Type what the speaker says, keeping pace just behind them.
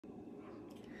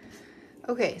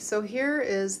Okay, so here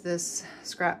is this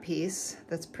scrap piece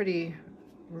that's pretty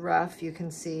rough, you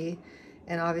can see,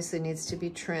 and obviously needs to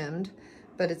be trimmed,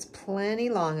 but it's plenty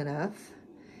long enough,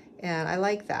 and I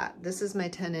like that. This is my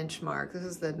 10-inch mark. This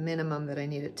is the minimum that I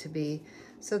need it to be.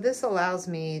 So this allows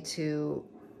me to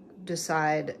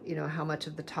decide, you know, how much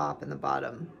of the top and the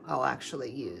bottom I'll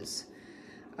actually use.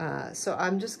 So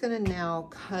I'm just gonna now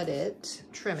cut it,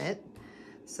 trim it,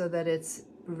 so that it's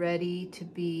ready to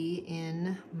be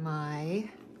in my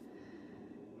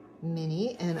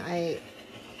mini, and I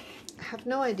have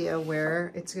no idea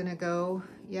where it's gonna go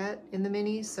yet in the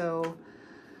mini, so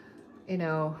you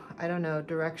know, I don't know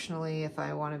directionally if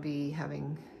I want to be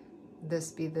having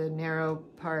this be the narrow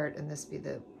part and this be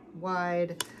the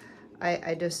wide.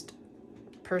 I just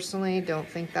personally don't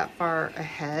think that far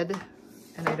ahead,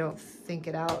 and I don't think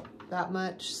it out that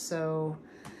much, so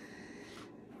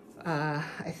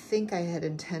I think I had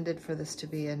intended for this to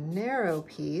be a narrow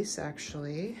piece,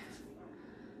 actually,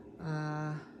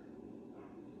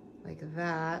 like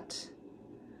that.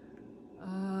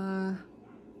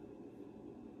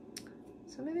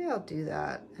 So maybe I'll do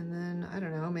that, and then, I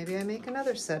don't know, maybe I make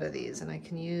another set of these, and I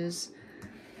can use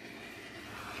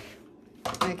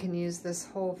this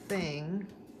whole thing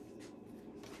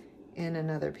in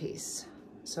another piece.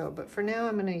 So, but for now,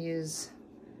 I'm gonna use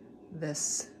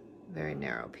this very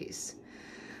narrow piece.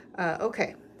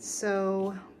 Okay,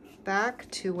 so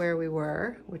back to where we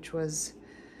were, which was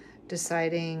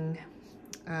deciding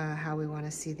how we want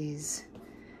to see these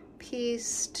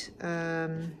pieced,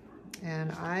 and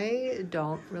I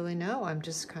don't really know. I'm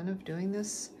just kind of doing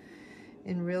this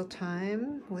in real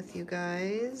time with you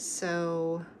guys.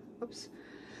 So, oops.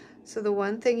 So the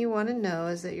one thing you want to know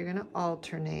is that you're going to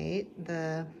alternate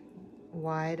the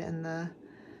wide and the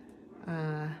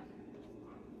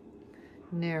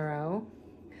narrow.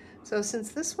 So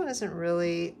since this one isn't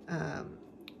really,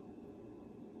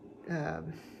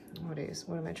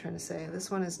 what am I trying to say? This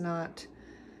one is not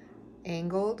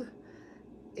angled.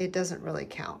 It doesn't really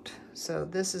count. So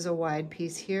this is a wide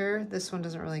piece here. This one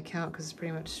doesn't really count because it's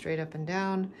pretty much straight up and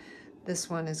down. This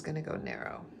one is going to go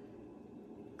narrow.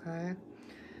 Okay.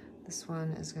 This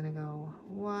one is going to go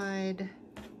wide.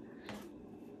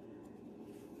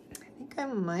 I think I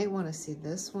might want to see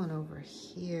this one over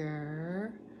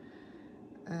here.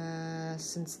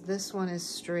 Since this one is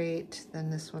straight, then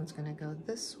this one's going to go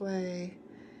this way.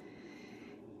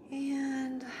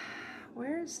 And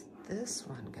where's this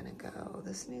one gonna go?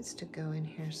 This needs to go in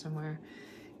here somewhere.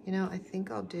 You know, I think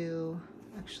I'll do,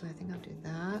 actually, I think I'll do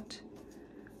that.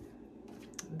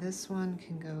 This one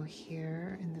can go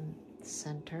here in the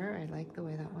center. I like the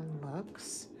way that one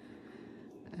looks.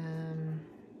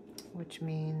 Which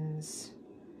means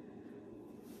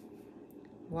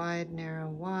wide, narrow,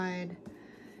 wide.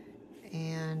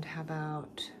 And how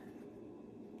about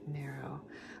narrow?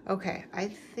 Okay, I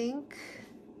think,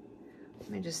 let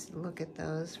me just look at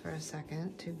those for a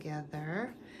second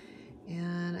together.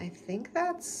 And I think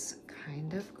that's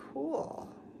kind of cool,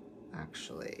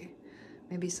 actually.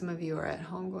 Maybe some of you are at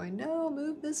home going, no,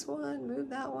 move this one, move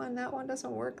that one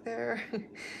doesn't work there.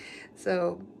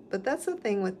 So, but that's the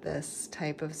thing with this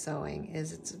type of sewing,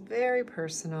 is it's very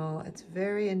personal, it's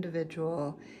very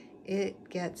individual. It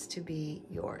gets to be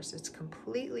yours. It's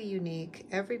completely unique.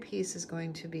 Every piece is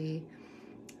going to be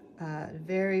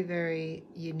very, very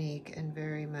unique and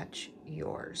very much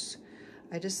yours.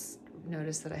 I just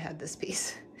noticed that I had this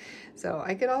piece. So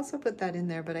I could also put that in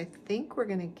there, but I think we're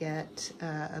gonna get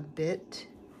a bit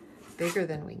bigger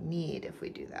than we need if we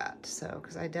do that. So,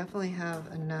 because I definitely have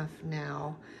enough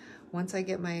now. Once I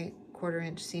get my 1/4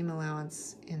 inch seam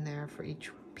allowance in there for each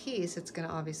piece, it's gonna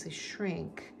obviously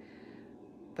shrink.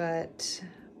 But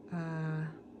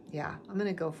yeah, I'm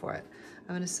gonna go for it.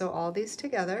 I'm gonna sew all these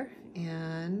together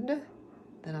and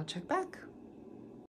then I'll check back.